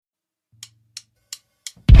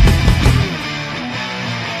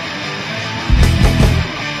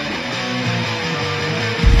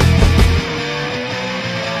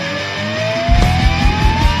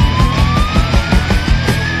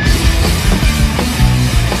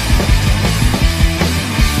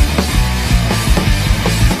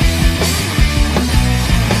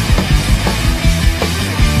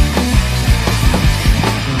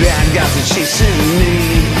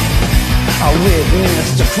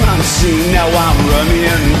witnessed a crime scene. Now I'm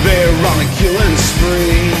running there on a killing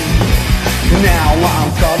spree. Now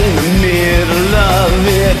I'm caught in the middle of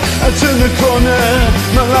it. I turn the corner,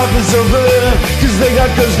 my life is over. Cause they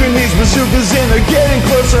got guns, grenades, bazookas, and they're getting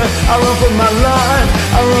closer. I run for my life,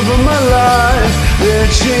 I run for my life.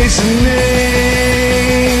 They're chasing me,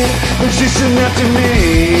 they're chasing after me.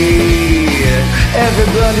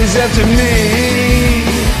 Everybody's after me,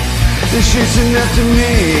 they're chasing after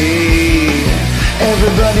me.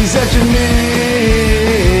 Everybody's after me.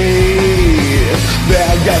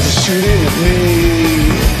 Bad guys are shooting at me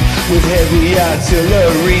with heavy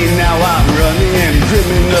artillery. Now I'm running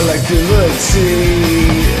criminal activity.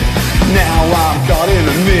 Now I'm caught in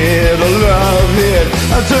the middle of it.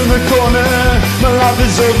 I turn the corner, my life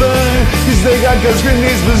is over. Cause they got guns,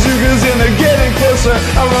 grenades, bazookas, and they're getting closer.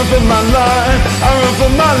 I run for my life, I run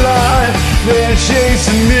for my life. They're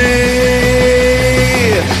chasing me,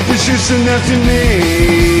 they're chasing after me.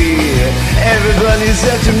 Everybody's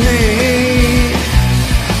after me,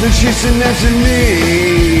 they're chasing after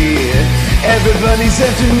me. Everybody's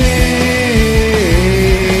after me.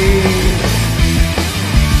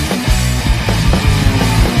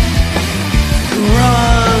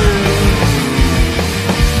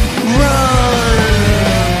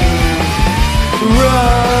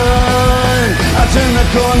 Turn the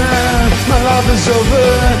corner, my life is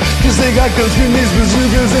over. Cause they got guns, grenades,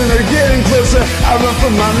 bazookas, and they're getting closer. I run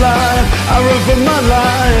for my life, I run for my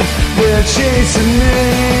life. They're chasing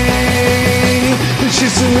me, they're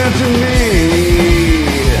chasing after me.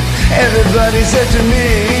 Everybody's after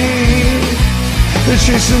me, they're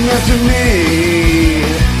chasing after me.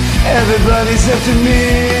 Everybody's after me,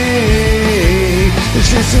 they're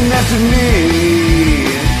chasing after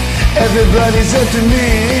me. Everybody's after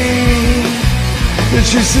me, they're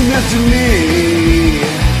chasing after me.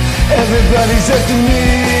 Everybody's after me,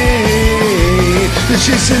 they're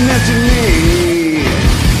chasing after me.